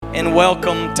and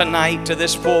welcome tonight to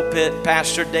this pulpit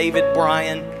Pastor David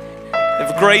Bryan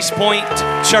of Grace Point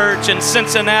Church in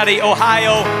Cincinnati,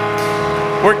 Ohio.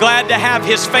 We're glad to have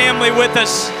his family with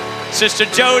us. Sister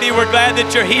Jody, we're glad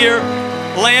that you're here.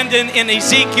 Landon and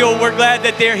Ezekiel, we're glad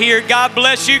that they're here. God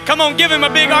bless you. Come on, give him a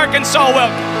big Arkansas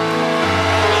welcome.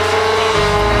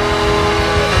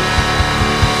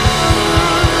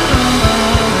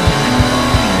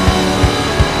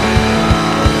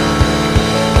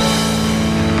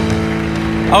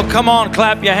 Oh, come on,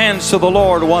 clap your hands to the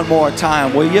Lord one more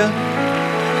time, will you?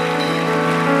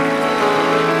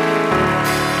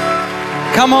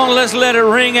 Come on, let's let it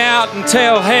ring out and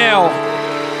tell hell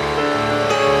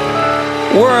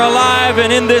we're alive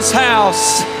and in this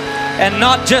house, and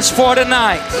not just for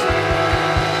tonight.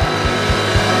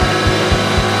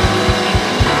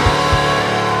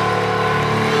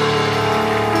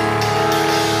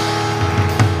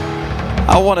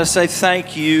 I want to say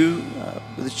thank you.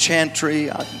 The Chantry,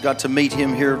 I got to meet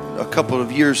him here a couple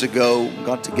of years ago,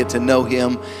 got to get to know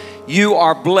him. You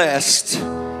are blessed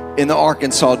in the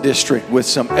Arkansas district with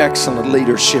some excellent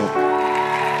leadership.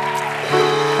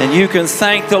 And you can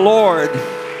thank the Lord.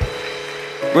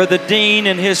 Brother Dean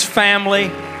and his family,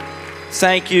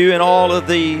 thank you. And all of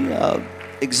the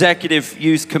Executive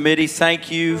Youth Committee,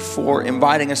 thank you for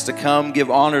inviting us to come.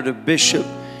 Give honor to Bishop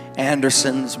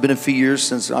Anderson. It's been a few years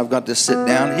since I've got to sit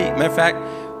down. Matter of fact,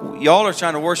 y'all are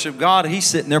trying to worship God. He's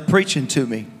sitting there preaching to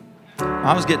me.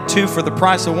 I was getting two for the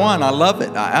price of one. I love it.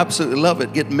 I absolutely love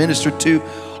it. Getting ministered to.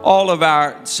 All of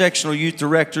our sectional youth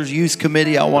directors, youth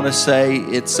committee, I want to say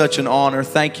it's such an honor.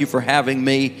 Thank you for having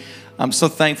me. I'm so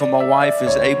thankful my wife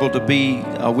is able to be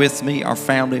with me, our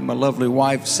family, my lovely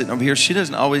wife sitting over here. She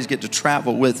doesn't always get to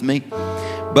travel with me.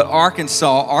 But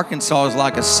Arkansas is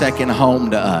like a second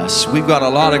home to us. We've got a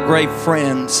lot of great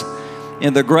friends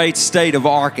in the great state of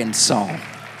Arkansas.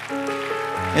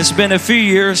 It's been a few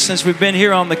years since we've been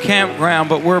here on the campground,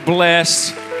 but we're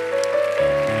blessed.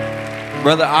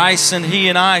 Brother Ison, he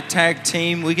and I tag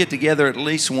team. We get together at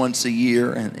least once a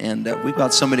year, and we've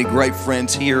got so many great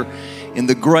friends here in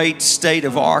the great state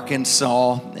of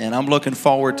Arkansas, and I'm looking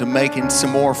forward to making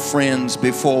some more friends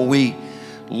before we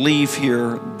leave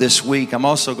here this week. I'm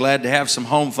also glad to have some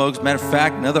home folks. Matter of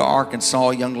fact, another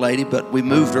Arkansas young lady, but we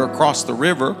moved her across the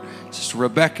river. Sister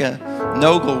Rebecca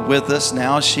Nogle with us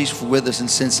now. She's with us in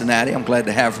Cincinnati. I'm glad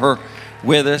to have her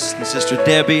with us. And Sister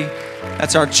Debbie,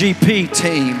 that's our GP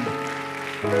team.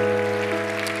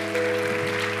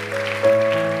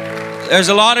 There's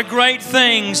a lot of great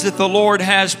things that the Lord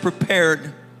has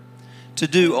prepared to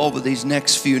do over these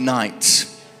next few nights.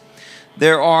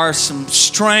 There are some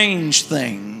strange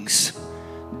things,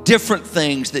 different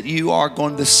things that you are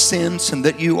going to sense and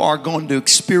that you are going to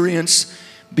experience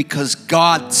because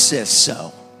God says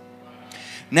so.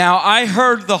 Now, I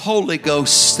heard the Holy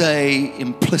Ghost say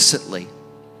implicitly,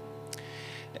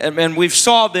 and we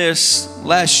saw this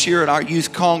last year at our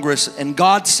youth congress, and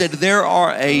God said there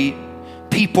are a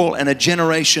people and a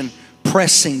generation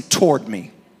pressing toward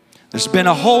me. There's been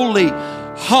a holy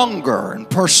hunger and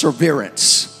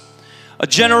perseverance, a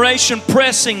generation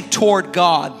pressing toward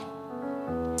God.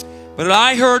 But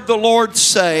I heard the Lord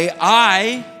say,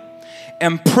 I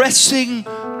am pressing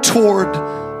toward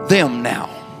them now.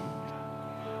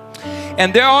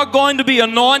 And there are going to be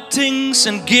anointings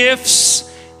and gifts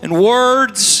and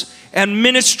words and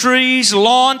ministries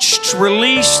launched,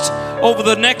 released over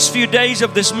the next few days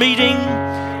of this meeting.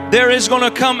 There is going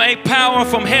to come a power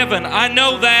from heaven. I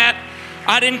know that.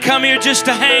 I didn't come here just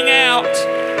to hang out.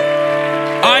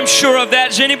 I'm sure of that.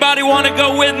 Does anybody want to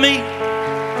go with me?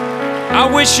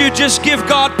 I wish you'd just give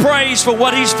God praise for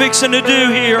what He's fixing to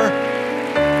do here.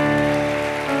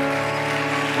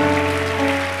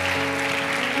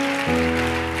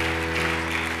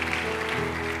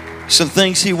 Some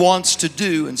things He wants to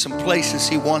do and some places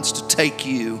He wants to take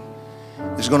you.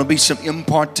 There's going to be some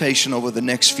impartation over the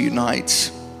next few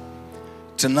nights.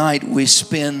 Tonight we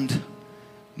spend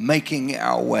making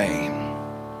our way.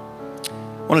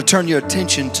 I want to turn your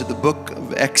attention to the book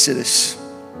of Exodus.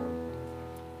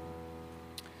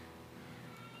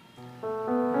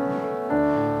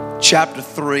 Chapter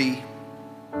 3.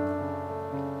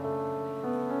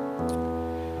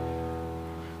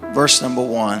 Verse number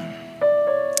 1.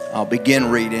 I'll begin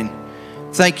reading.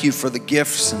 Thank you for the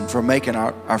gifts and for making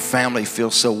our family feel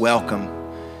so welcome.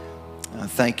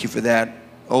 Thank you for that.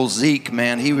 Old Zeke,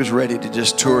 man, he was ready to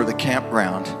just tour the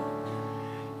campground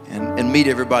and meet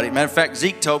everybody. Matter of fact,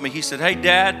 Zeke told me, he said, hey,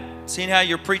 Dad, seeing how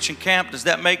you're preaching camp, does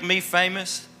that make me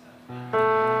famous?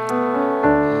 I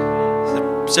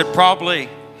said, probably.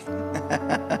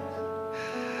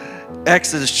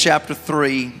 Exodus chapter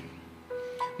 3.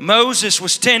 Moses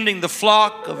was tending the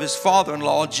flock of his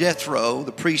father-in-law, Jethro,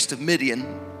 the priest of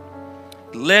Midian.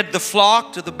 Led the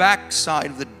flock to the backside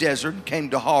of the desert and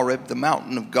came to Horeb, the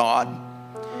mountain of God.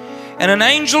 And an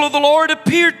angel of the Lord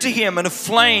appeared to him in a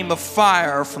flame of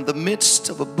fire from the midst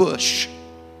of a bush.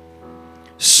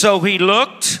 So he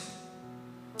looked,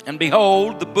 and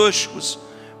behold, the bush was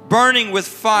burning with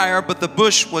fire, but the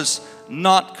bush was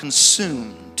not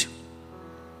consumed.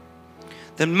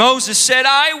 Then Moses said,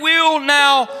 I will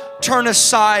now turn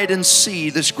aside and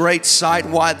see this great sight,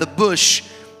 why the bush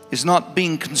is not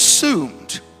being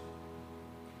consumed.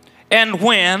 And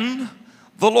when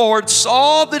the Lord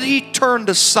saw that he turned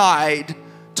aside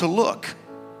to look,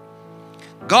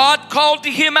 God called to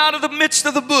him out of the midst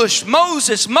of the bush,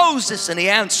 Moses, Moses, and he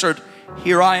answered,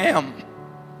 Here I am.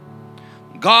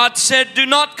 God said, Do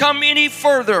not come any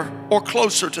further or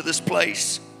closer to this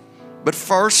place, but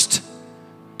first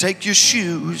take your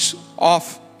shoes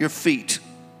off your feet.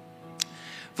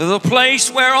 For the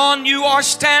place whereon you are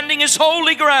standing is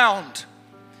holy ground.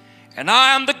 And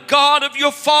I am the God of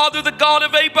your father, the God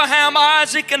of Abraham,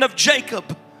 Isaac, and of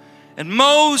Jacob. And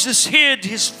Moses hid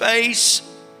his face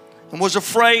and was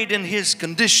afraid in his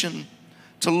condition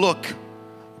to look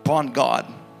upon God.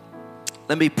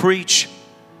 Let me preach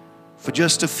for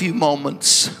just a few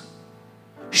moments.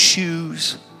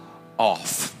 Shoes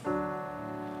off.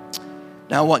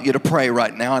 Now I want you to pray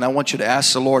right now, and I want you to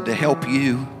ask the Lord to help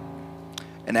you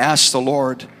and ask the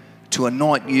Lord to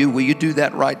anoint you. Will you do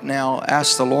that right now?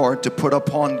 Ask the Lord to put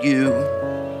upon you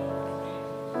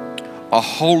a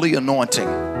holy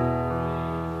anointing.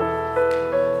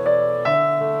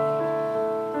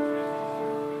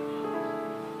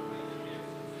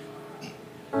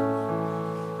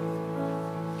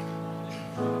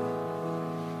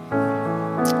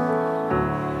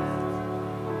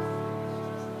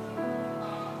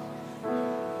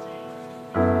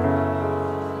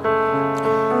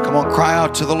 Come on, cry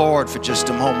out to the Lord for just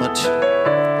a moment.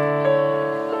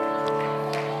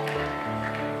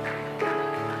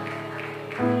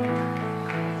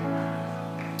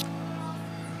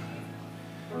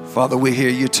 Father, we hear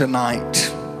you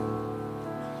tonight.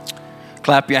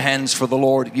 Clap your hands for the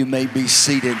Lord. You may be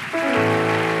seated.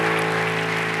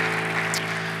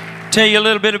 Tell you a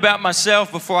little bit about myself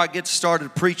before I get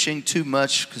started preaching too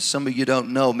much, because some of you don't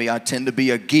know me. I tend to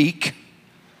be a geek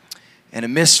and a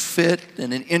misfit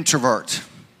and an introvert.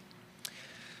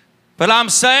 But I'm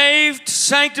saved,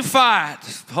 sanctified,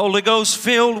 Holy Ghost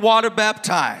filled, water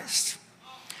baptized.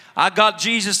 I got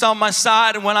Jesus on my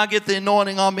side, and when I get the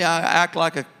anointing on me, I act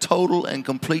like a total and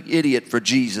complete idiot for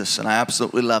Jesus, and I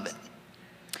absolutely love it.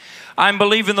 I'm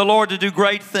believing the Lord to do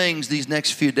great things these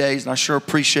next few days, and I sure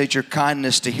appreciate your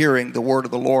kindness to hearing the word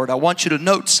of the Lord. I want you to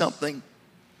note something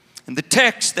in the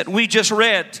text that we just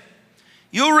read.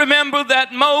 You'll remember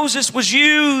that Moses was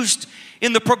used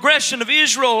in the progression of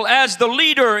Israel as the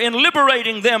leader in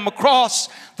liberating them across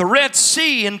the Red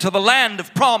Sea into the land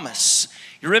of promise.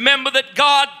 You remember that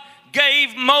God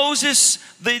gave Moses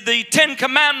the 10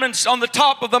 commandments on the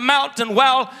top of the mountain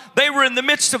while they were in the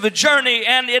midst of the journey,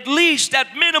 and at least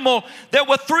at minimal there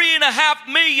were 3.5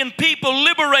 million people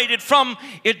liberated from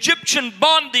Egyptian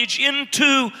bondage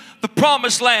into the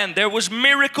promised land. There was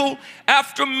miracle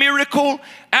after miracle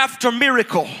after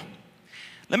miracle.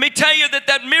 Let me tell you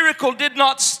that miracle did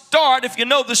not start, if you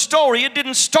know the story, it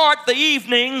didn't start the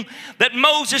evening that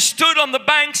Moses stood on the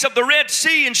banks of the Red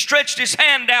Sea and stretched his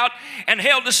hand out and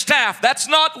held a staff. That's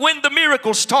not when the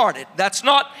miracle started. That's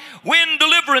not when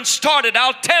deliverance started.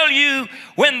 I'll tell you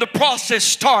when the process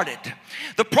started.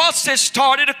 The process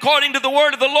started, according to the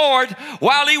word of the Lord,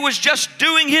 while he was just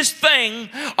doing his thing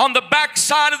on the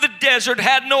backside of the desert,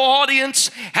 had no audience,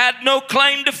 had no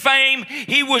claim to fame.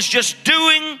 He was just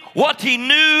doing what he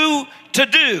knew to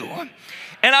do.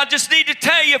 And I just need to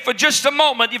tell you for just a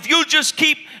moment, if you'll just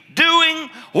keep doing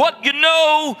what you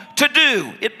know to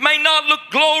do. It may not look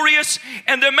glorious,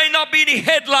 and there may not be any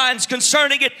headlines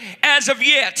concerning it as of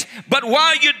yet, but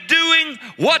while you're doing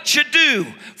what you do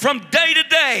from day to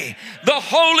day, the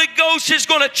Holy Ghost is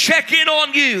going to check in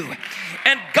on you,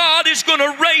 and God is going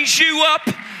to raise you up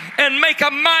and make a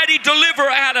mighty deliverer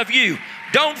out of you.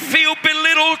 Don't feel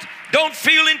belittled. Don't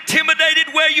feel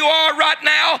intimidated where you are right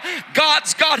now.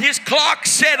 God's got his clock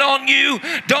set on you.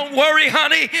 Don't worry,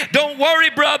 honey. Don't worry,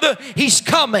 brother. He's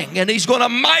coming, and he's going to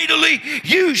mightily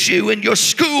use you in your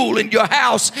school, in your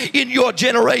house, in your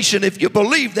generation. If you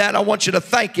believe that, I want you to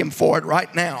thank him for it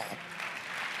right now.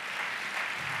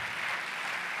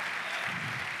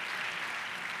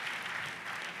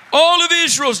 All of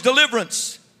Israel's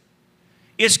deliverance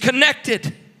is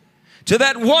connected to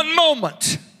that one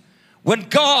moment when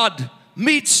God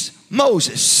meets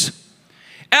Moses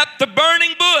at the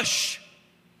burning bush.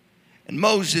 And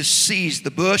Moses sees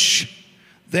the bush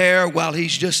there while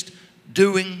he's just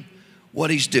doing what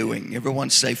he's doing. Everyone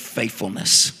say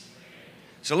faithfulness.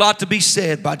 There's a lot to be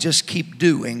said by just keep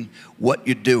doing what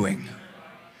you're doing.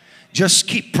 Just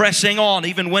keep pressing on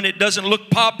even when it doesn't look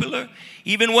popular,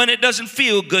 even when it doesn't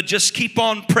feel good. Just keep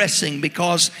on pressing,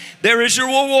 because there is a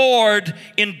reward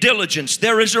in diligence.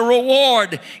 There is a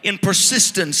reward in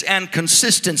persistence and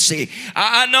consistency.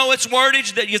 I know it's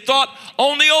wordage that you thought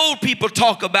only old people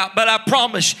talk about, but I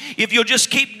promise if you'll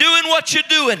just keep doing what you're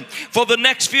doing for the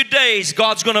next few days,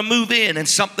 God's going to move in and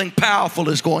something powerful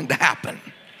is going to happen.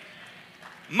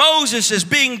 Moses is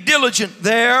being diligent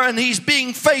there, and he's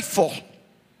being faithful.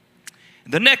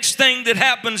 The next thing that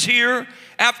happens here,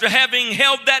 after having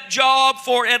held that job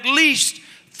for at least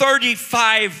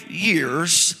 35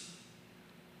 years,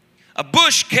 a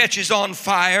bush catches on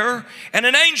fire, and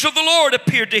an angel of the Lord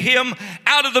appeared to him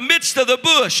out of the midst of the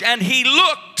bush. And he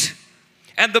looked,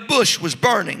 and the bush was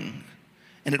burning,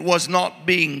 and it was not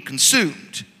being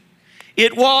consumed.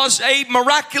 It was a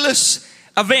miraculous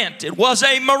event. It was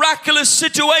a miraculous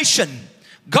situation.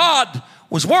 God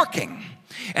was working.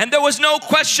 And there was no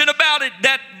question about it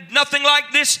that nothing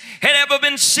like this had ever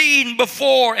been seen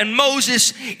before. And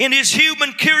Moses, in his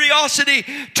human curiosity,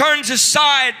 turns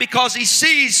aside because he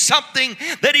sees something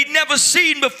that he'd never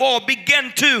seen before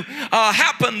begin to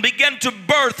happen, begin to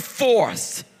birth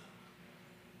forth.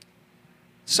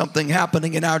 Something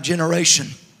happening in our generation.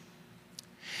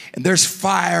 And there's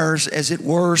fires, as it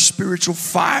were, spiritual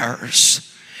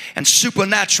fires, and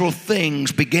supernatural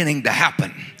things beginning to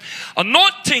happen.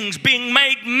 Anointings being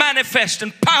made manifest,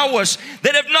 and powers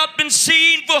that have not been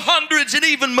seen for hundreds and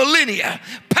even millennia.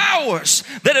 Powers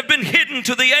that have been hidden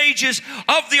to the ages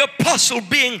of the apostle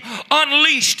being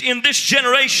unleashed in this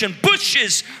generation.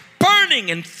 Bushes burning,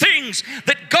 and things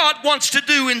that God wants to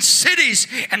do in cities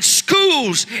and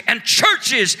schools and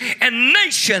churches and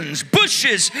nations.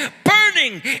 Bushes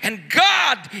burning, and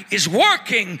God is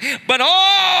working, but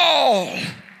all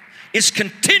is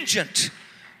contingent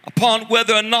upon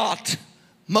whether or not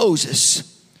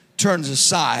Moses turns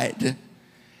aside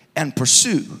and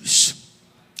pursues.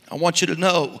 I want you to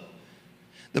know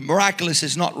the miraculous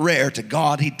is not rare to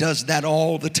God. He does that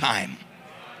all the time.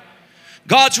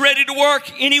 God's ready to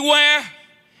work anywhere,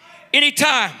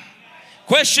 anytime.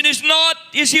 Question is not,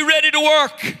 is he ready to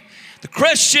work? The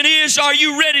question is, are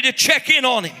you ready to check in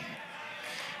on him?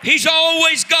 He's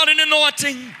always got an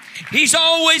anointing. He's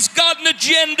always got an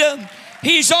agenda.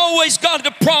 He's always got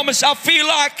a promise. I feel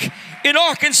like in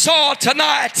Arkansas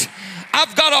tonight,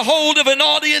 I've got a hold of an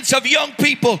audience of young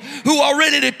people who are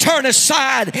ready to turn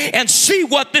aside and see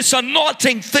what this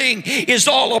anointing thing is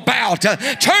all about.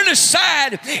 Turn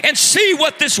aside and see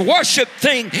what this worship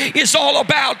thing is all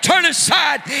about. Turn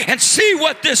aside and see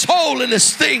what this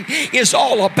holiness thing is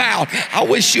all about. I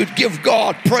wish you'd give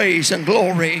God praise and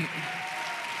glory.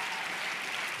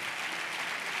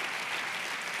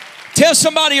 Tell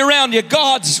somebody around you,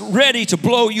 God's ready to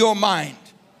blow your mind.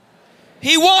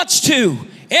 He wants to.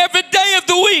 Every day of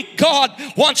the week, God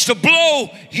wants to blow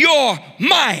your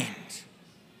mind.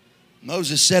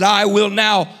 Moses said, I will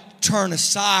now turn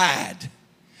aside.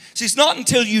 See, it's not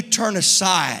until you turn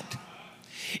aside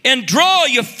and draw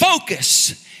your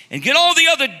focus and get all the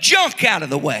other junk out of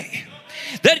the way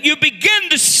that you begin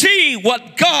to see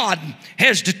what God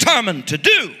has determined to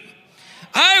do.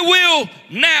 I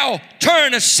will now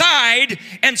turn aside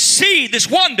and see this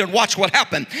wonder. Watch what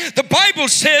happened. The Bible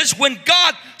says when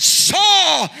God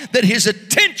saw that his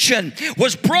attention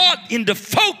was brought into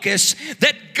focus,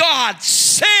 that God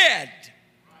said.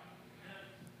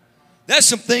 There's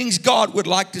some things God would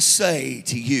like to say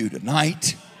to you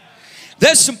tonight.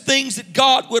 There's some things that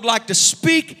God would like to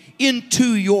speak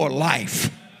into your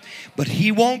life, but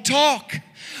he won't talk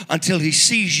until he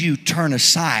sees you turn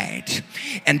aside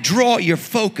and draw your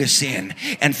focus in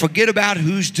and forget about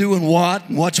who's doing what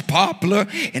and what's popular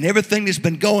and everything that's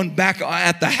been going back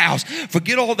at the house.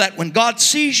 Forget all that. When God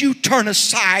sees you turn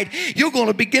aside, you're going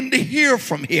to begin to hear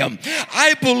from him.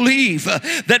 I believe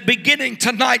that beginning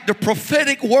tonight, the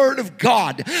prophetic word of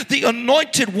God, the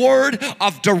anointed word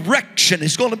of direction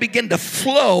is going to begin to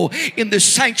flow in this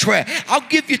sanctuary. I'll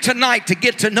give you tonight to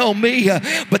get to know me,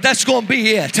 but that's going to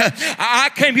be it. I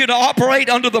came came here to operate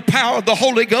under the power of the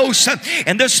Holy Ghost.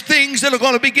 And there's things that are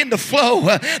going to begin to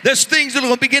flow. There's things that are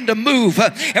going to begin to move.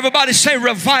 Everybody say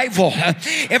revival.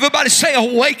 Everybody say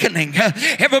awakening.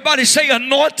 Everybody say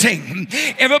anointing.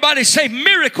 Everybody say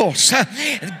miracles.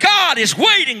 God is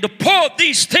waiting to pour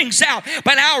these things out,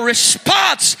 but our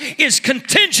response is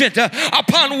contingent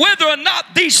upon whether or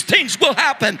not these things will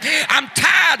happen. I'm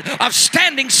tired of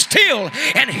standing still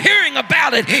and hearing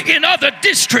about it in other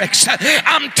districts.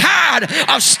 I'm tired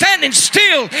of standing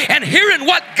still and hearing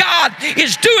what God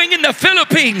is doing in the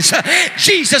Philippines.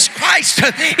 Jesus Christ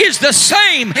is the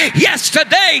same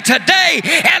yesterday, today,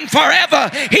 and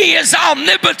forever. He is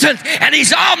omnipotent and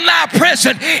He's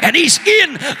omnipresent and He's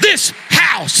in this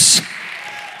house.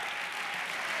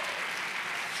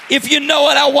 If you know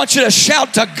it, I want you to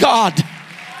shout to God.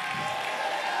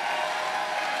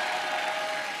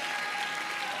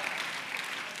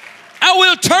 I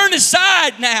will turn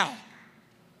aside now.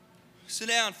 Sit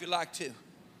down if you like to.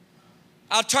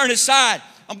 I'll turn aside.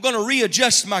 I'm going to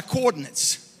readjust my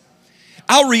coordinates.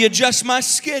 I'll readjust my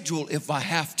schedule if I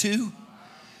have to.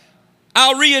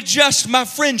 I'll readjust my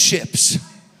friendships.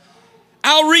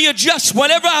 I'll readjust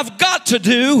whatever I've got to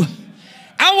do.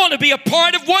 I want to be a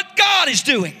part of what God is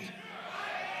doing.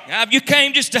 Now, if you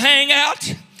came just to hang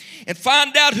out and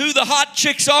find out who the hot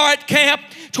chicks are at camp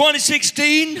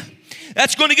 2016,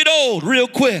 that's going to get old real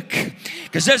quick,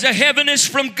 because there's a heaviness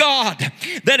from God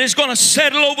that is going to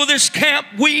settle over this camp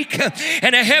week,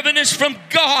 and a heaviness from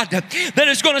God that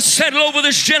is going to settle over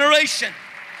this generation.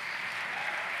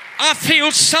 I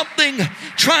feel something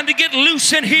trying to get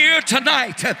loose in here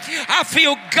tonight. I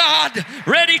feel God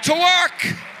ready to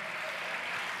work.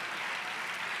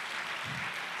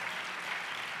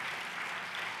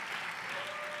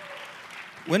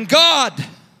 When God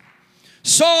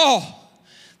saw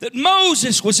that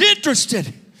Moses was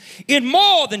interested in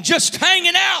more than just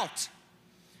hanging out,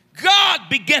 God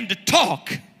began to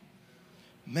talk.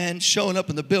 Man, showing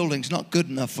up in the building's not good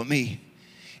enough for me,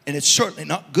 and it's certainly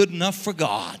not good enough for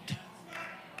God.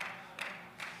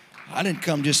 I didn't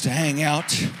come just to hang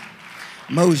out.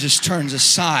 Moses turns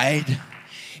aside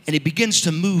and he begins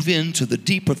to move into the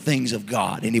deeper things of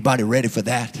God. Anybody ready for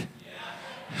that?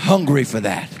 Hungry for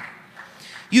that?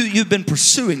 You've been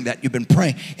pursuing that. You've been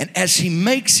praying. And as he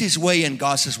makes his way in,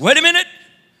 God says, wait a minute.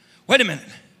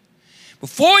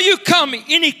 Before you come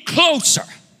any closer,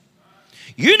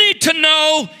 you need to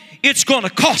know it's going to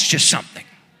cost you something.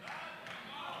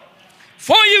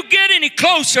 Before you get any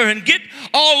closer and get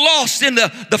all lost in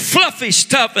the fluffy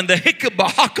stuff and the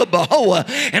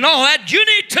hickabah and all that, you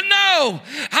need to know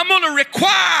I'm going to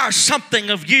require something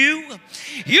of you.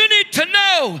 You need to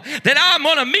know that I'm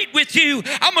going to meet with you.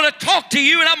 I'm going to talk to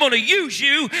you, and I'm going to use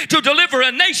you to deliver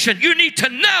a nation. You need to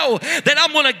know that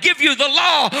I'm going to give you the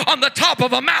law on the top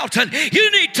of a mountain.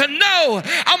 You need to know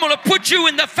I'm going to put you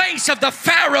in the face of the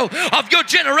Pharaoh of your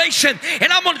generation,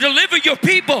 and I'm going to deliver your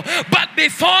people. But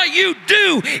before you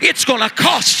do, it's going to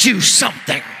cost you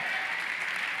something.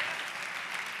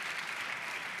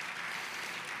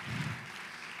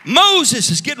 Moses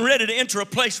is getting ready to enter a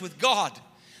place with God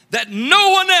that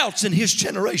no one else in his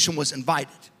generation was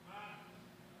invited.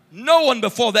 No one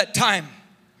before that time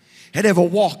had ever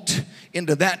walked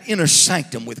into that inner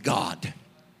sanctum with God.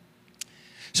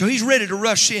 So he's ready to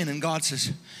rush in, and God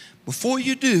says, before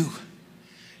you do,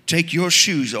 take your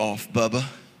shoes off, Bubba,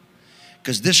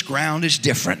 because this ground is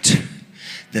different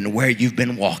than where you've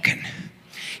been walking.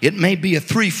 It may be a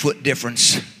 3-foot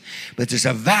difference, but there's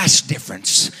a vast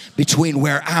difference between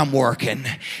where I'm working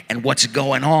and what's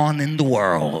going on in the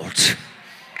world.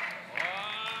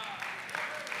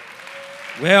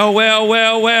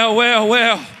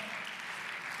 Well.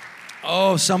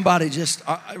 Oh, somebody just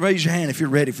raise your hand if you're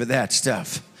ready for that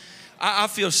stuff. I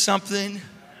feel something.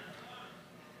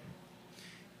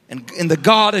 And in the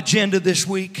God agenda this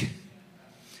week,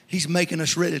 He's making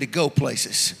us ready to go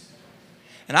places.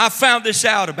 And I found this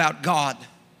out about God.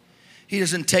 He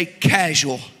doesn't take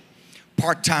casual,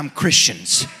 part-time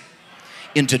Christians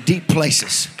into deep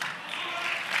places.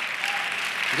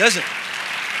 He doesn't.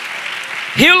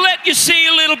 He'll let you see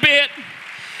a little bit.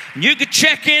 You could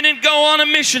check in and go on a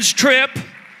missions trip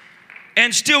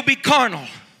and still be carnal.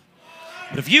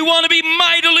 But if you want to be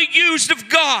mightily used of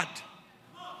God,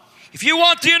 if you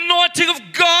want the anointing of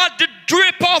God to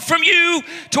drip off from you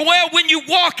to where when you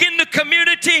walk in the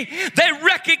community, they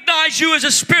recognize you as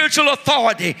a spiritual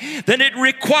authority, then it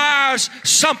requires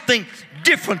something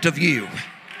different of you.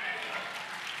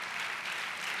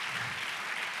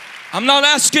 I'm not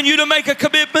asking you to make a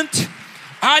commitment.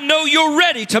 I know you're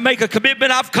ready to make a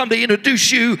commitment. I've come to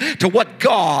introduce you to what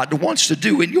God wants to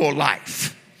do in your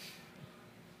life.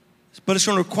 But it's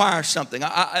going to require something.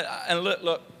 And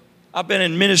look, I've been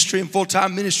in ministry, in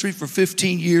full-time ministry for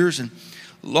 15 years and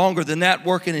longer than that,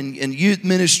 working in youth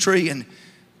ministry. And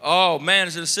oh man,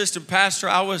 as an assistant pastor,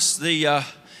 I was the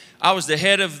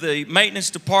head of the maintenance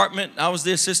department. I was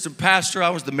the assistant pastor.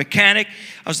 I was the mechanic.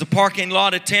 I was the parking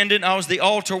lot attendant. I was the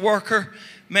altar worker.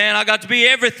 Man, I got to be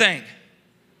everything.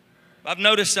 I've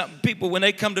noticed something. People, when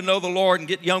they come to know the Lord and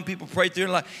get young people pray through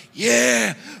and like,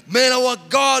 yeah, man, I want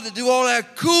God to do all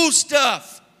that cool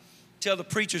stuff. Till the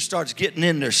preacher starts getting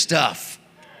in their stuff.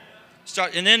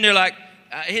 And then they're like,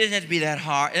 it doesn't have to be that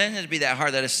hard. It doesn't have to be that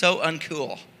hard. That is so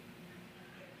uncool.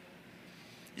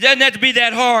 It doesn't have to be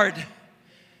that hard.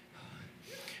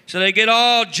 So they get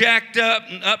all jacked up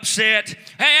and upset.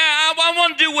 Hey, I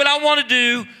want to do what I want to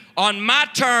do on my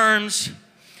terms,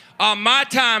 on my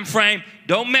time frame.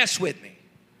 Don't mess with me.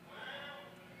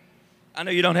 I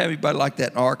know you don't have anybody like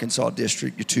that in Arkansas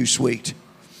district. You're too sweet.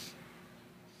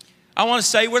 I want to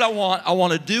say what I want. I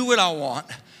want to do what I want.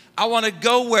 I want to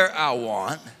go where I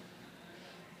want.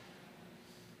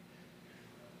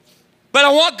 But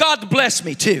I want God to bless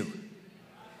me too.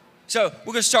 So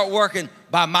we're going to start working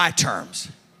by my terms.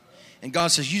 And God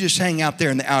says, you just hang out there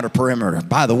in the outer perimeter.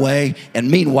 By the way, and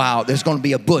meanwhile, there's going to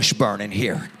be a bush burning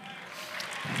here.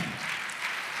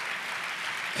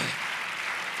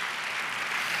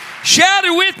 Shout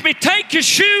it with me. Take your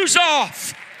shoes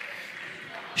off.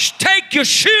 Take your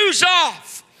shoes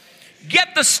off.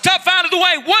 Get the stuff out of the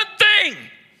way. One thing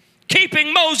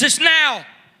keeping Moses now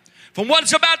from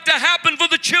what's about to happen for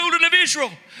the children of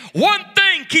Israel. One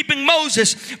thing keeping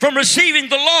Moses from receiving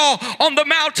the law on the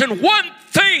mountain. One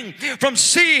thing from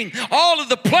seeing all of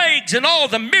the plagues and all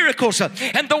the miracles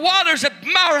and the waters at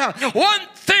Marah. One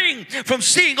thing from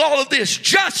seeing all of this.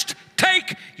 Just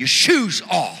take your shoes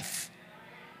off.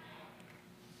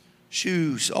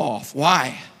 Shoes off.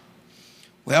 Why?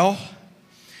 Well,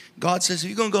 God says, if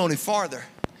you're going to go any farther,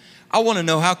 I want to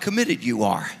know how committed you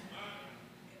are.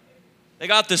 They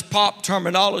got this pop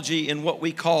terminology in what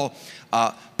we call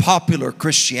popular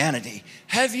Christianity.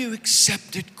 Have you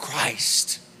accepted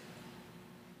Christ?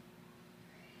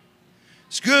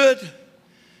 It's good,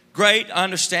 great. I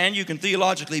understand you can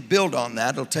theologically build on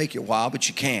that. It'll take you a while, but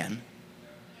you can.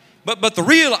 But the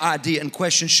real idea in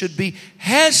question should be,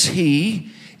 has he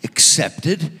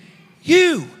accepted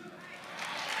you?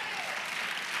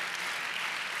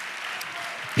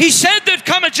 He said there'd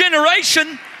come a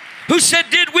generation who said,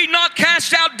 did we not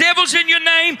cast out devils in your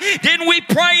name? Didn't we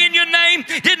pray in your name?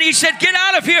 Didn't he said, get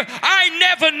out of here. I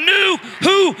never knew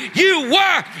who you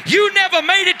were. You never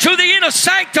made it to the inner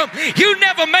sanctum. You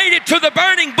never made it to the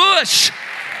burning bush.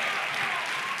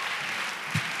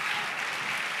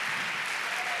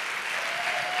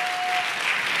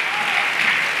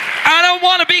 I don't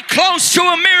want to be close to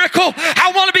a miracle.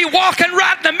 I want to be walking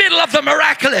right in the middle of the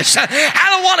miraculous. I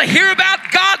don't want to hear about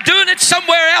God doing it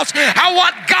somewhere else. I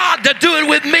want God to do it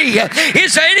with me.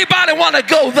 Is there anybody want to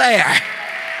go there?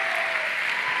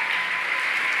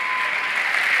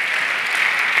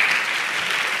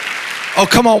 Oh,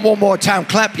 come on, one more time.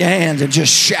 Clap your hands and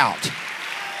just shout.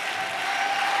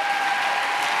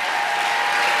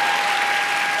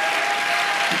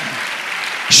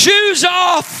 Shoes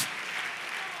off.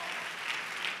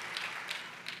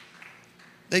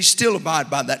 They still abide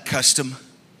by that custom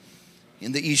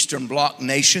in the Eastern Bloc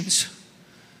nations,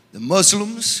 the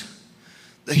Muslims,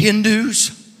 the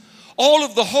Hindus, all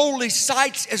of the holy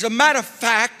sites. As a matter of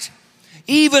fact,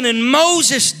 even in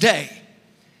Moses' day,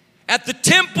 at the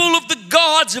temple of the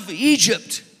gods of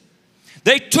Egypt,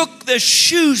 they took their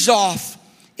shoes off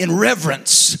in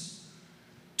reverence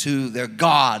to their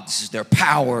gods, their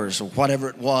powers, or whatever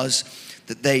it was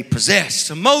that they possessed.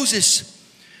 So Moses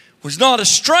was not a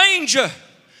stranger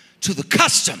to the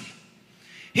custom.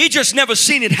 He just never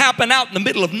seen it happen out in the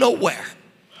middle of nowhere,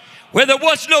 where there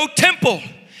was no temple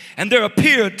and there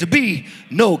appeared to be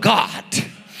no God.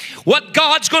 What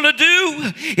God's going to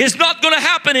do is not going to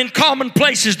happen in common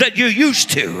places that you're used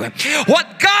to.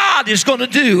 What God is going to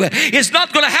do is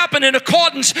not going to happen in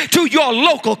accordance to your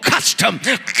local custom.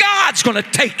 God's going to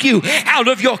take you out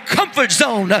of your comfort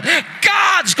zone.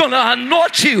 God's going to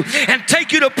anoint you and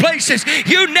take you to places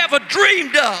you never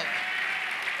dreamed of.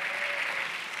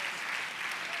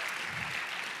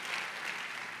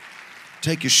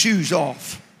 Take your shoes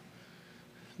off.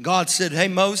 God said, hey,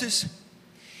 Moses,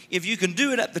 if you can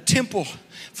do it at the temple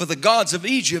for the gods of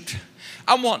Egypt,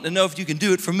 I want to know if you can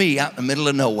do it for me out in the middle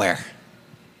of nowhere.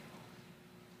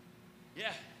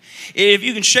 Yeah. If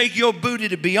you can shake your booty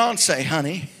to Beyonce,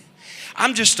 honey,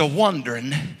 I'm just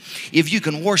wondering if you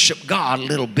can worship God a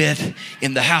little bit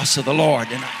in the house of the Lord.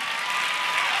 And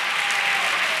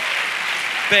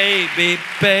baby,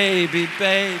 baby,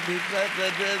 baby.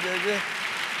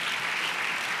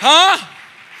 Huh?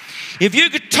 If you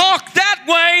could talk that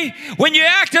way when you're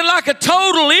acting like a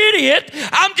total idiot,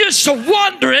 I'm just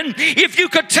wondering if you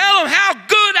could tell them how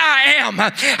good I am.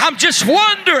 I'm just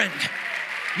wondering.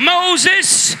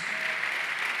 Moses.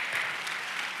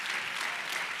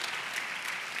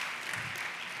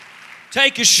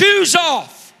 Take your shoes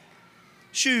off.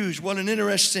 Shoes, what an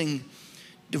interesting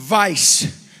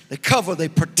device. They cover, they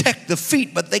protect the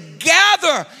feet, but they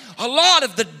gather a lot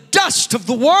of the dust of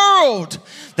the world.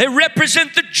 They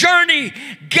represent the journey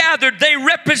gathered. They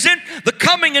represent the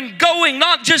coming and going,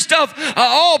 not just of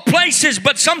all places,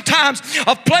 but sometimes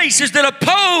of places that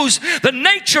oppose the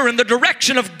nature and the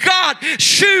direction of God.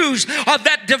 Shoes are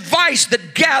that device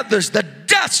that gathers the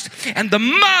dust and the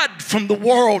mud from the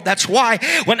world. That's why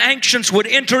when ancients would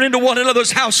enter into one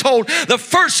another's household, the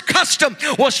first custom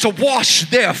was to wash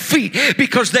their feet,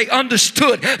 because they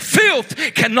understood filth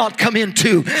cannot come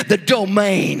into the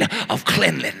domain of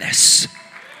cleanliness.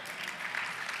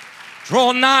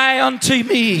 Draw nigh unto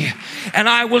me, and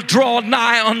I will draw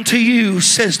nigh unto you,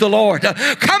 says the Lord.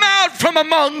 Come out from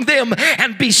among them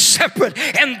and be separate,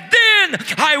 and then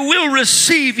I will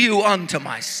receive you unto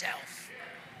myself.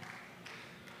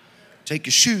 Take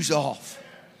your shoes off.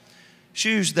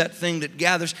 Shoes, that thing that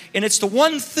gathers. And it's the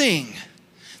one thing,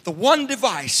 the one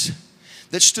device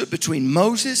that stood between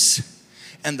Moses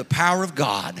and the power of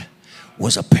God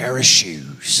was a pair of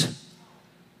shoes.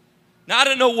 Now, I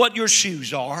don't know what your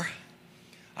shoes are.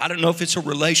 I don't know if it's a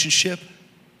relationship,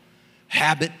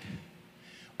 habit,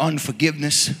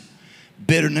 unforgiveness,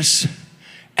 bitterness,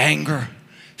 anger,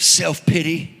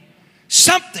 self-pity,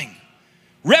 something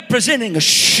representing a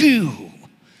shoe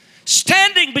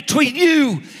standing between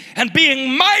you and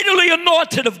being mightily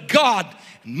anointed of God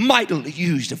and mightily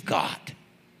used of God.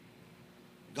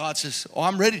 God says, oh,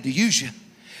 I'm ready to use you.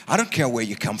 I don't care where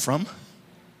you come from.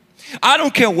 I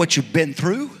don't care what you've been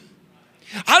through.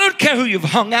 I don't care who you've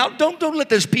hung out. Don't let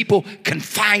those people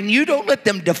confine you. Don't let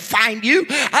them define you.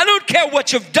 I don't care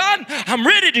what you've done. I'm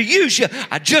ready to use you.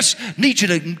 I just need you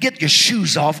to get your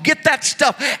shoes off. Get that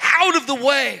stuff out of the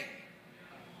way.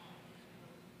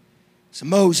 So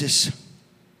Moses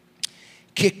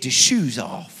kicked his shoes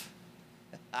off.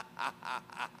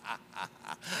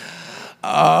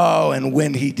 Oh, and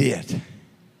when he did,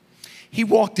 he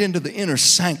walked into the inner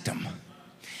sanctum,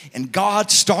 and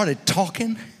God started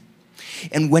talking.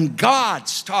 And when God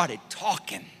started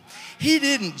talking, he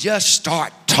didn't just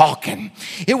start talking.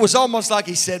 It was almost like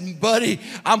he said, buddy,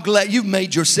 I'm glad you've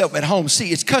made yourself at home.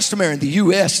 See, it's customary in the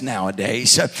U.S.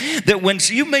 nowadays that when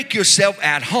you make yourself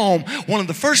at home, one of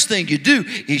the first things you do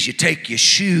is you take your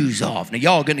shoes off. Now,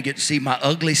 y'all are going to get to see my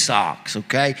ugly socks,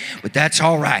 okay? But that's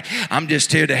all right. I'm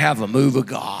just here to have a move of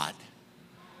God.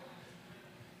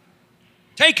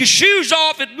 Take your shoes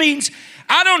off. It means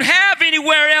I don't have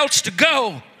anywhere else to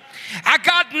go. I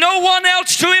got no one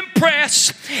else to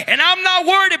impress, and I'm not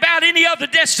worried about any other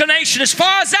destination. As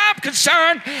far as I'm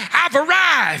concerned, I've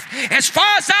arrived. As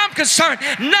far as I'm concerned,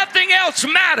 nothing else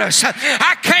matters.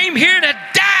 I came here to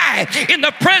die in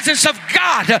the presence of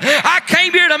God. I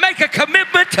came here to make a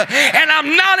commitment, and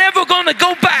I'm not ever going to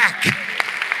go back.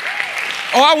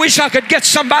 Oh, I wish I could get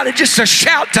somebody just to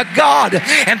shout to God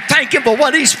and thank Him for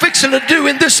what He's fixing to do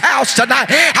in this house tonight.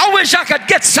 I wish I could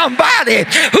get somebody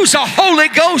who's a Holy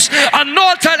Ghost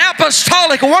anointed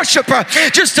apostolic worshiper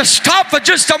just to stop for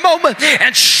just a moment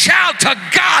and shout to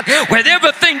God with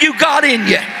everything you got in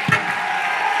you.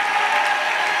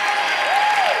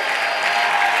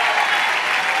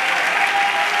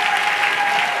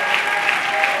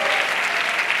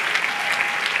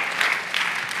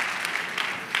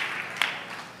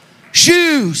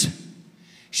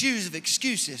 Shoes of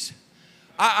excuses.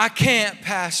 I can't,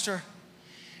 Pastor,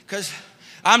 because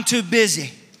I'm too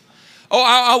busy. Oh,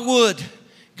 I would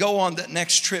go on that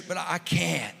next trip, but I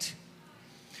can't.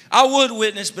 I would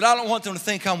witness, but I don't want them to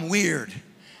think I'm weird,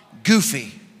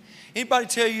 goofy. Anybody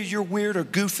tell you you're weird or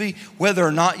goofy whether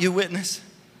or not you witness?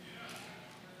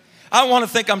 I don't want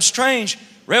to think I'm strange.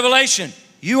 Revelation,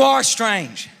 you are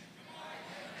strange.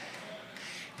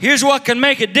 Here's what can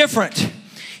make it different.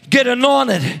 Get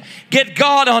anointed. Get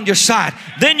God on your side.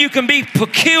 Then you can be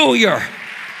peculiar,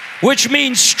 which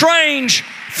means strange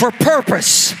for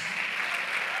purpose.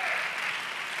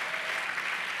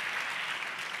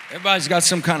 Everybody's got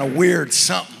some kind of weird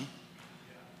something.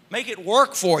 Make it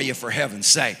work for you, for heaven's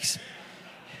sakes.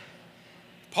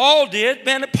 Paul did.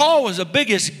 Man, Paul was the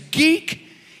biggest geek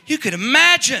you could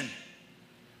imagine.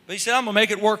 But he said, I'm going to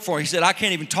make it work for you. He said, I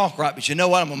can't even talk right, but you know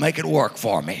what? I'm going to make it work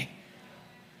for me.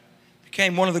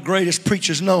 Became one of the greatest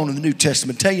preachers known in the New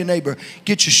Testament. Tell your neighbor,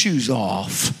 get your shoes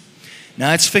off.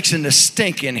 Now it's fixing to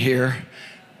stink in here.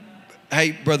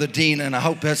 Hey, Brother Dean, and I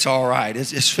hope that's all right.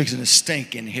 It's fixing to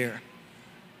stink in here.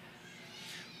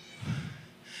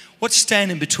 What's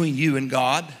standing between you and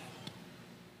God?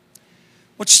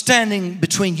 What's standing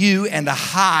between you and a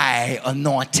high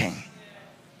anointing?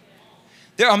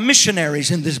 There are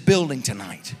missionaries in this building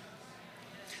tonight.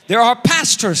 There are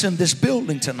pastors in this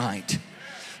building tonight.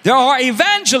 There are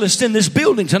evangelists in this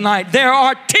building tonight. There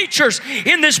are teachers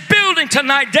in this building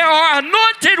tonight. There are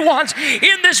anointed ones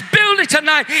in this building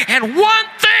tonight. And one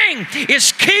thing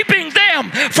is keeping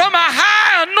them from a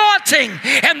high anointing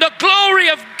and the glory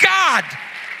of God.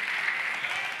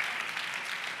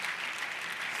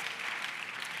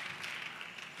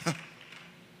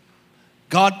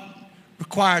 God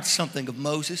required something of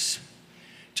Moses.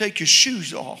 Take your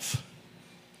shoes off.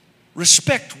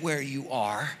 Respect where you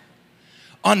are.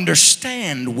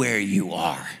 Understand where you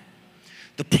are.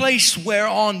 The place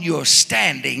whereon you're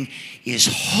standing is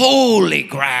holy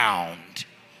ground.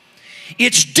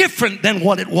 It's different than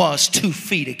what it was 2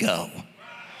 feet ago.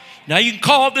 Now you can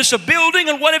call this a building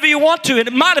and whatever you want to, and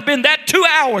it might have been that 2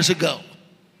 hours ago.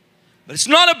 But it's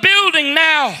not a building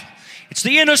now. It's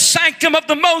the inner sanctum of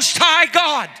the Most High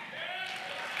God.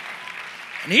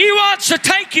 And He wants to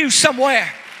take you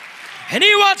somewhere. And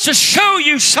He wants to show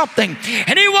you something.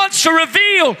 And He wants to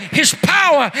reveal His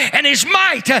power and His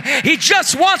might. He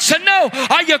just wants to know,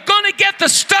 are you going to get the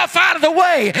stuff out of the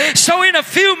way? So in a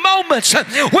few moments,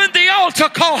 when the altar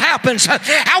call happens,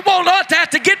 I won't have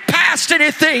to get past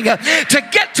anything to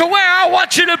get to where I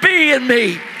want you to be in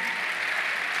me.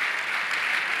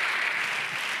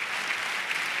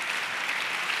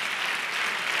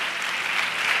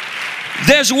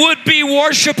 There's would-be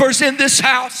worshipers in this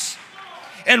house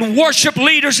and worship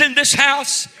leaders in this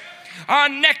house. Our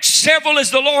next several,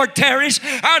 as the Lord tarries,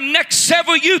 our next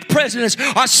several youth presidents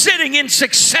are sitting in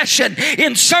succession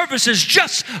in services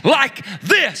just like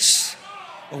this.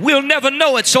 We'll never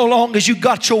know it so long as you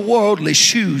got your worldly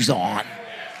shoes on.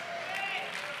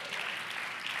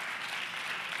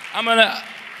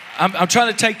 I'm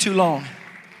trying to take too long.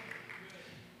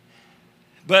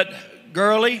 But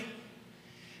girly,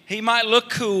 he might look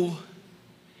cool,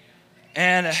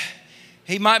 and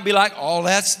he might be like all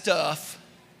that stuff.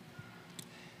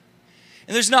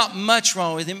 And there's not much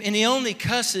wrong with him, and he only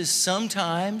cusses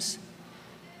sometimes.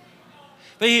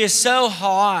 But he is so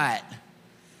hot.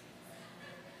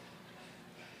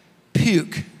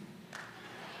 Puke.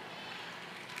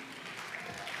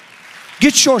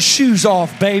 Get your shoes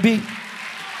off, baby,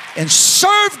 and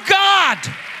serve God.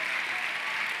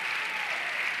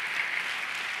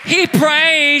 He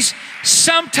prays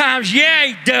sometimes. Yeah,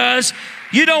 he does.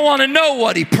 You don't want to know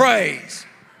what he prays.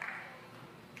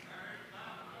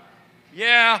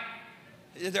 Yeah.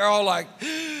 They're all like,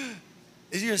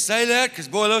 is he going to say that? Because,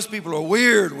 boy, those people are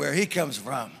weird where he comes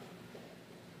from.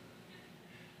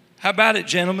 How about it,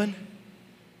 gentlemen?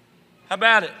 How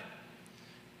about it?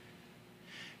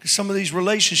 Because some of these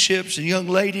relationships and young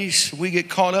ladies we get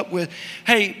caught up with,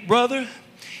 hey, brother,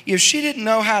 if she didn't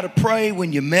know how to pray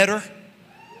when you met her,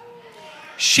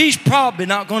 she's probably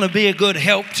not going to be a good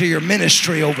help to your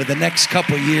ministry over the next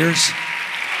couple of years.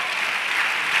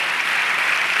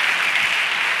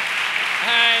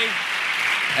 Hey,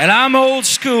 and I'm old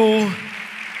school,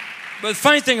 but the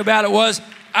funny thing about it was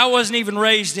I wasn't even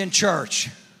raised in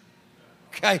church.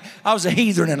 Okay, I was a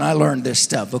heathen and I learned this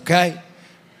stuff, okay?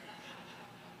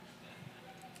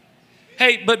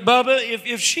 Hey, but Bubba,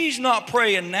 if she's not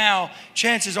praying now,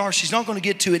 chances are she's not going to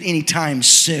get to it anytime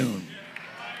soon.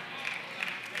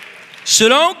 So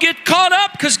don't get caught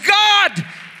up, because God,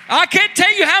 I can't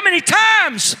tell you how many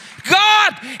times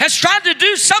God has tried to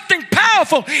do something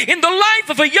powerful in the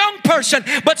life of a young person,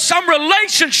 but some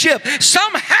relationship,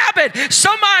 some habit,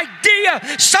 some idea,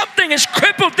 something has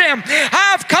crippled them.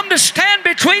 I've come to stand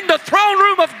between the throne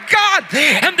room of God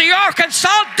and the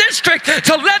Arkansas district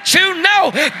to let you know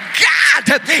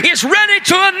God is ready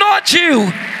to anoint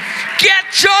you.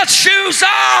 Get your shoes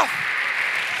off.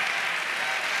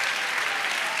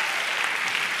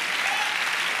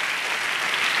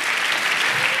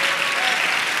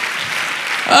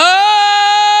 Oh!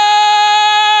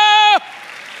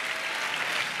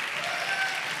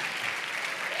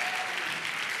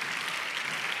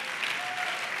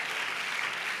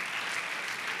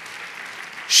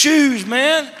 Shoes,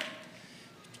 man.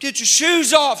 Get your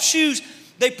shoes off. Shoes,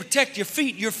 they protect your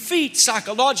feet. Your feet,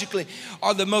 psychologically,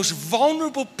 are the most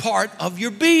vulnerable part of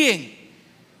your being.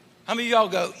 How many of y'all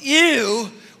go, ew,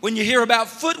 when you hear about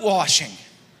foot washing?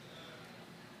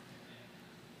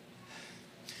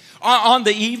 On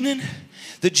the evening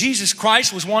that Jesus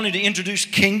Christ was wanting to introduce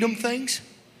kingdom things,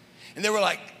 And they were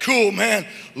like, cool, man,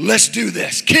 let's do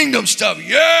this. Kingdom stuff,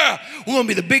 yeah. We're going to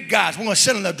be the big guys. We're going to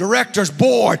sit on the director's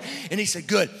board. And he said,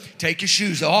 good, take your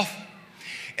shoes off.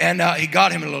 And he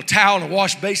got him a little towel and a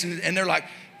wash basin. And they're like,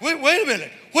 wait a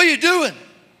minute, what are you doing?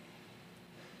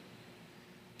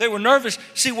 They were nervous.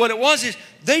 See, what it was is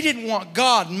they didn't want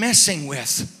God messing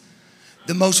with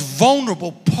the most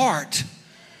vulnerable part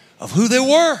of who they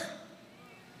were.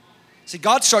 See,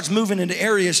 God starts moving into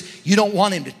areas you don't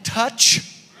want him to touch.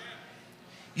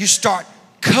 You start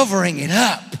covering it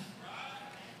up,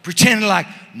 pretending like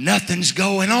nothing's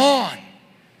going on.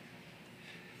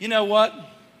 You know what?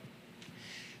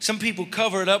 Some people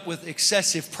cover it up with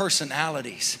excessive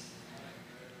personalities.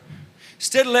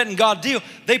 Instead of letting God deal,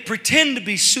 they pretend to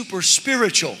be super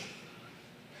spiritual.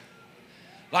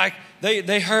 Like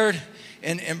they heard,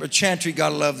 and Chantry,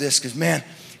 gotta love this, because man,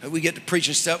 we get to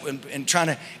preaching stuff and trying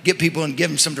to get people and give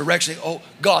them some direction. Oh,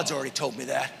 God's already told me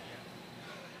that.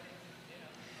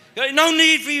 No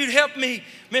need for you to help me,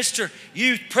 Mr.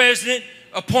 Youth President,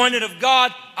 appointed of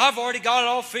God. I've already got it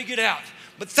all figured out.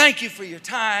 But thank you for your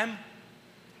time.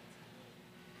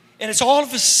 And it's all a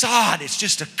facade. It's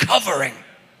just a covering.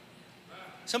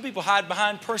 Some people hide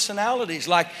behind personalities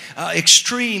like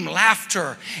extreme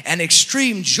laughter and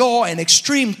extreme joy and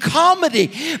extreme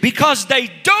comedy because they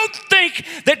don't think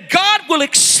that God will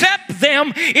accept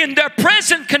them in their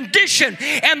present condition.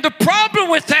 And the problem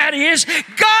with that is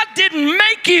God didn't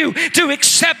make you to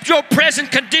accept your present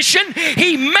condition.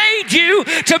 He made you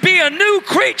to be a new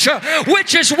creature,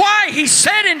 which is why he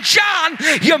said in John,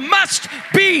 you must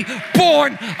be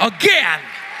born again.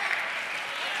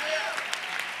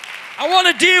 I want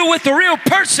to deal with the real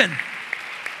person.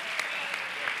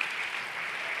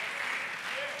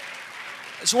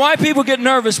 That's why people get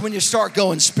nervous when you start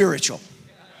going spiritual.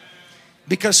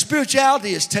 Because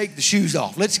spirituality is take the shoes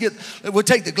off. We'll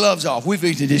take the gloves off. We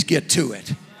need to just get to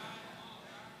it.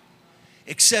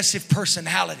 Excessive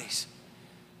personalities.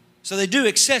 So they do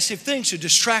excessive things to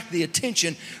distract the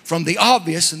attention from the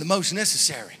obvious and the most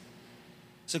necessary.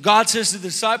 So God says to the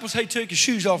disciples, hey, take your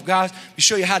shoes off, guys. Let me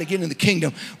show you how to get in the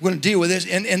kingdom. We're going to deal with this.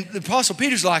 And the Apostle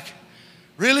Peter's like,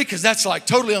 really? Because that's like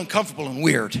totally uncomfortable and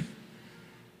weird.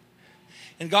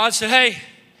 And God said, hey,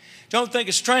 don't think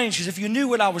it's strange, because if you knew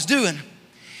what I was doing,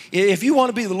 if you want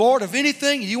to be the Lord of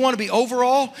anything, you want to be over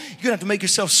all, you're going to have to make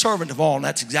yourself servant of all. And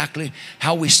that's exactly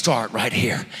how we start right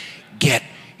here. Get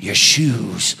your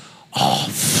shoes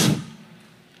off.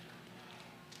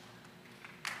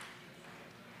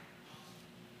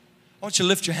 I want you to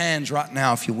lift your hands right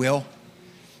now, if you will.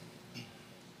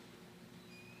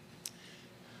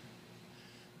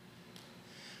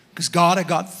 Because God, I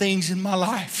got things in my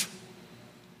life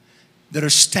that are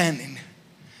standing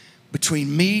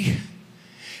between me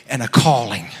and a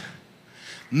calling.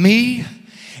 Me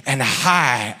and a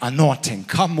high anointing.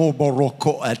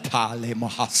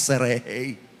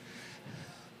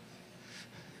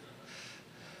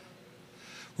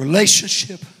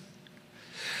 Relationship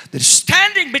that is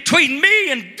standing between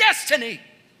me and destiny.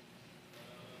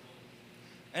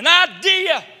 An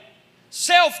idea,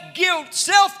 self-guilt,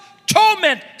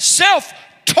 self-torment,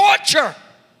 self-torture.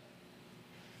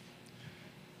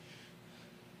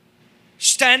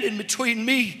 Standing between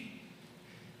me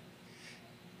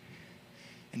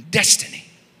and destiny.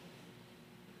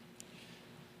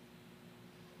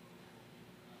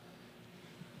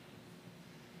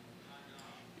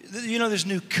 You know this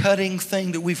new cutting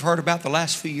thing that we've heard about the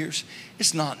last few years?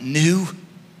 It's not new.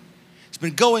 It's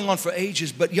been going on for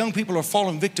ages, but young people are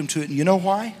falling victim to it. And you know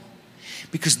why?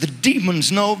 Because the demons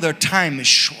know their time is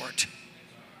short.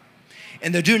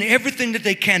 And they're doing everything that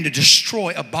they can to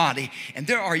destroy a body. And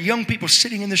there are young people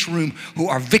sitting in this room who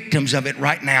are victims of it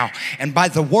right now. And by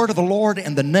the word of the Lord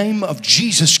and the name of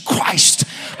Jesus Christ,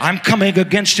 I'm coming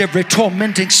against every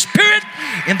tormenting spirit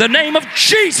in the name of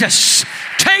Jesus.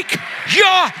 Take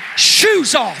your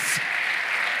shoes off.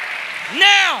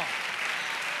 Now,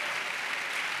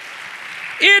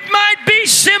 it might be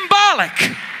symbolic,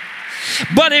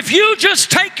 but if you just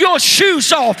take your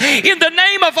shoes off in the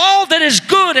name of all that is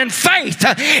good and faith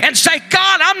and say,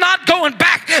 God, I'm not going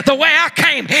back the way I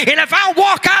came. And if I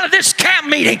walk out of this camp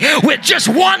meeting with just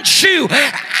one shoe,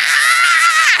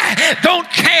 I don't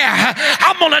care.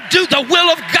 I'm going to do the will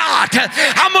of God.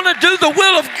 I'm going to do the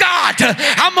will of God.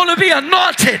 I'm going to be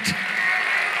anointed.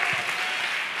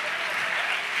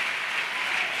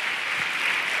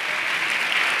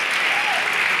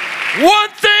 One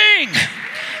thing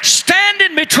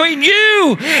standing between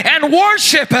you and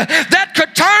worship that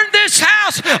could turn this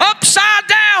house upside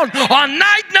down on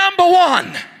night number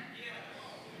one.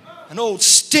 An old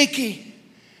stinky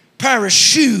pair of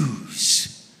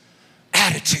shoes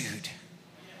attitude.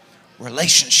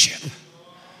 relationship.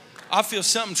 I feel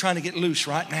something trying to get loose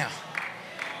right now.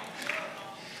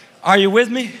 Are you with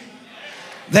me?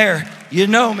 There, you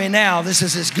know me now. This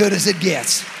is as good as it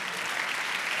gets.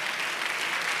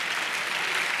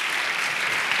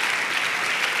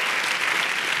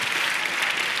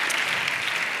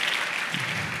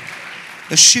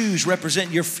 The shoes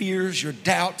represent your fears, your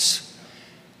doubts,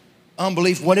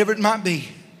 unbelief, whatever it might be.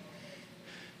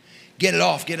 Get it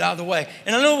off, get it out of the way.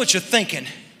 And I know what you're thinking,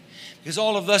 because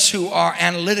all of us who are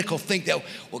analytical think that,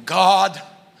 well, God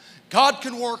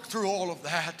can work through all of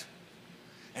that.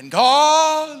 And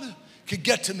God can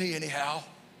get to me anyhow.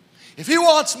 If He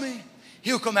wants me,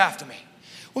 He'll come after me.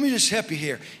 Let me just help you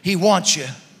here. He wants you,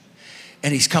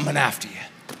 and He's coming after you.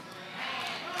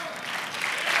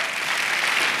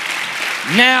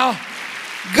 Now,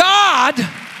 God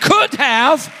could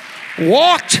have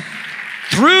walked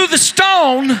through the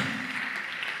stone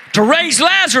to raise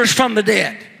Lazarus from the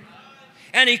dead.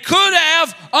 And He could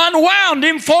have unwound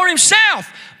him for Himself,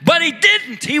 but He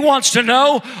didn't. He wants to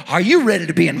know, are you ready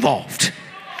to be involved?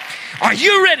 Are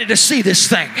you ready to see this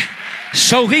thing?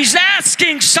 So He's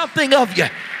asking something of you.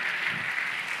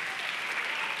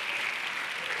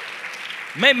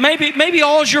 Maybe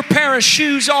all your parents'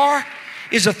 shoes are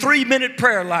is a 3-minute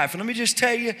prayer life. And let me just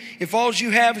tell you, if all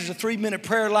you have is a 3-minute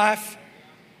prayer life,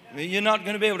 you're not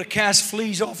going to be able to cast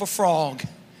fleas off a frog.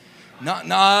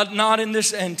 Not in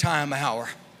this end time hour.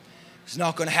 It's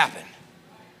not going to happen.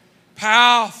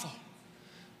 Powerful.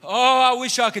 Oh, I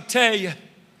wish I could tell you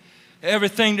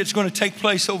everything that's going to take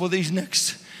place over these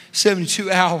next 72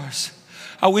 hours.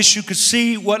 I wish you could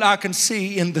see what I can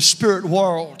see in the spirit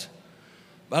world.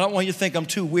 But I don't want you to think I'm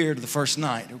too weird the first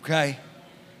night, okay?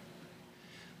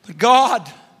 But God,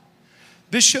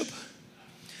 Bishop,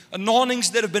 anointings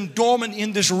that have been dormant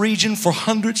in this region for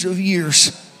hundreds of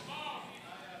years.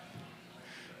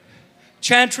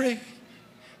 Chantry,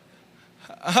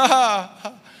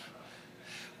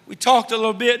 we talked a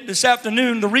little bit this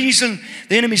afternoon. The reason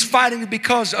the enemy's fighting is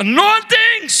because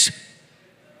anointings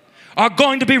are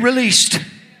going to be released.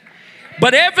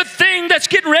 But everything that's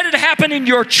getting ready to happen in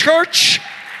your church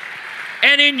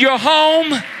and in your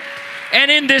home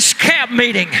and in this camp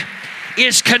meeting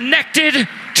is connected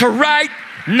to right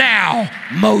now.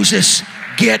 Moses,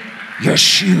 get your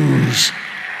shoes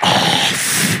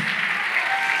off.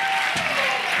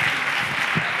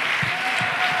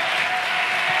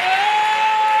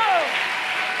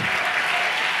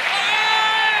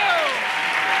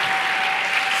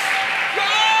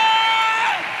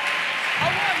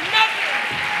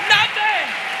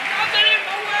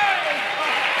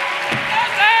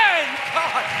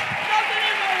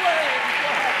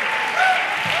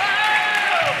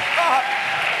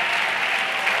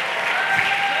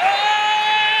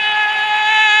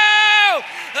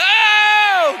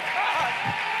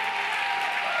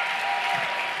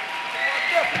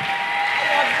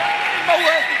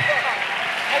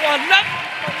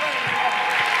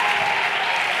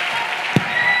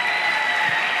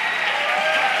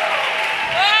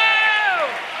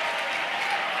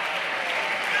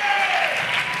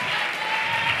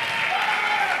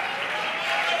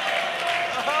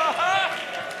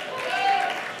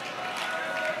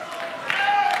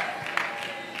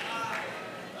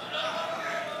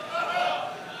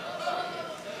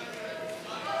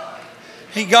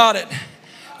 He got it.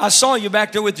 I saw you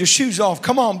back there with your shoes off.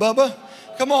 Come on, Bubba.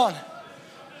 Come on.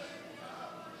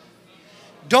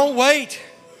 Don't wait.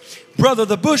 Brother,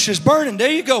 the bush is burning.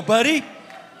 There you go, buddy.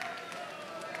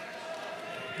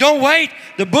 Don't wait.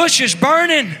 The bush is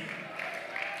burning.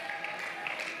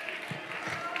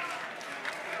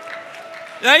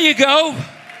 There you go.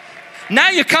 Now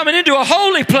you're coming into a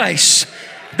holy place.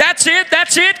 That's it.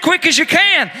 That's it. Quick as you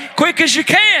can. Quick as you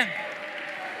can.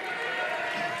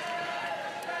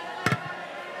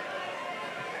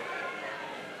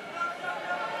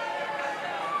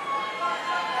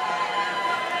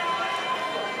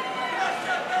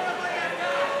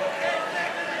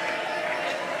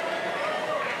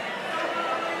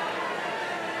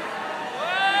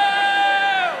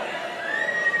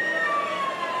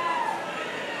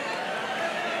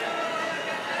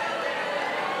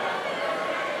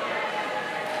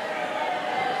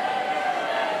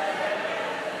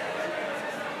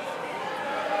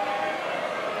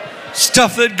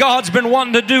 Stuff that God's been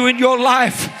wanting to do in your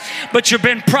life, but you've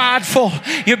been prideful,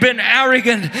 you've been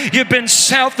arrogant, you've been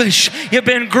selfish, you've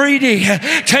been greedy.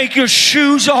 Take your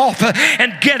shoes off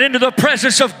and get into the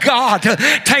presence of God.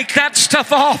 Take that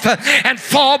stuff off and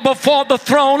fall before the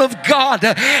throne of God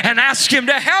and ask Him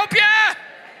to help you.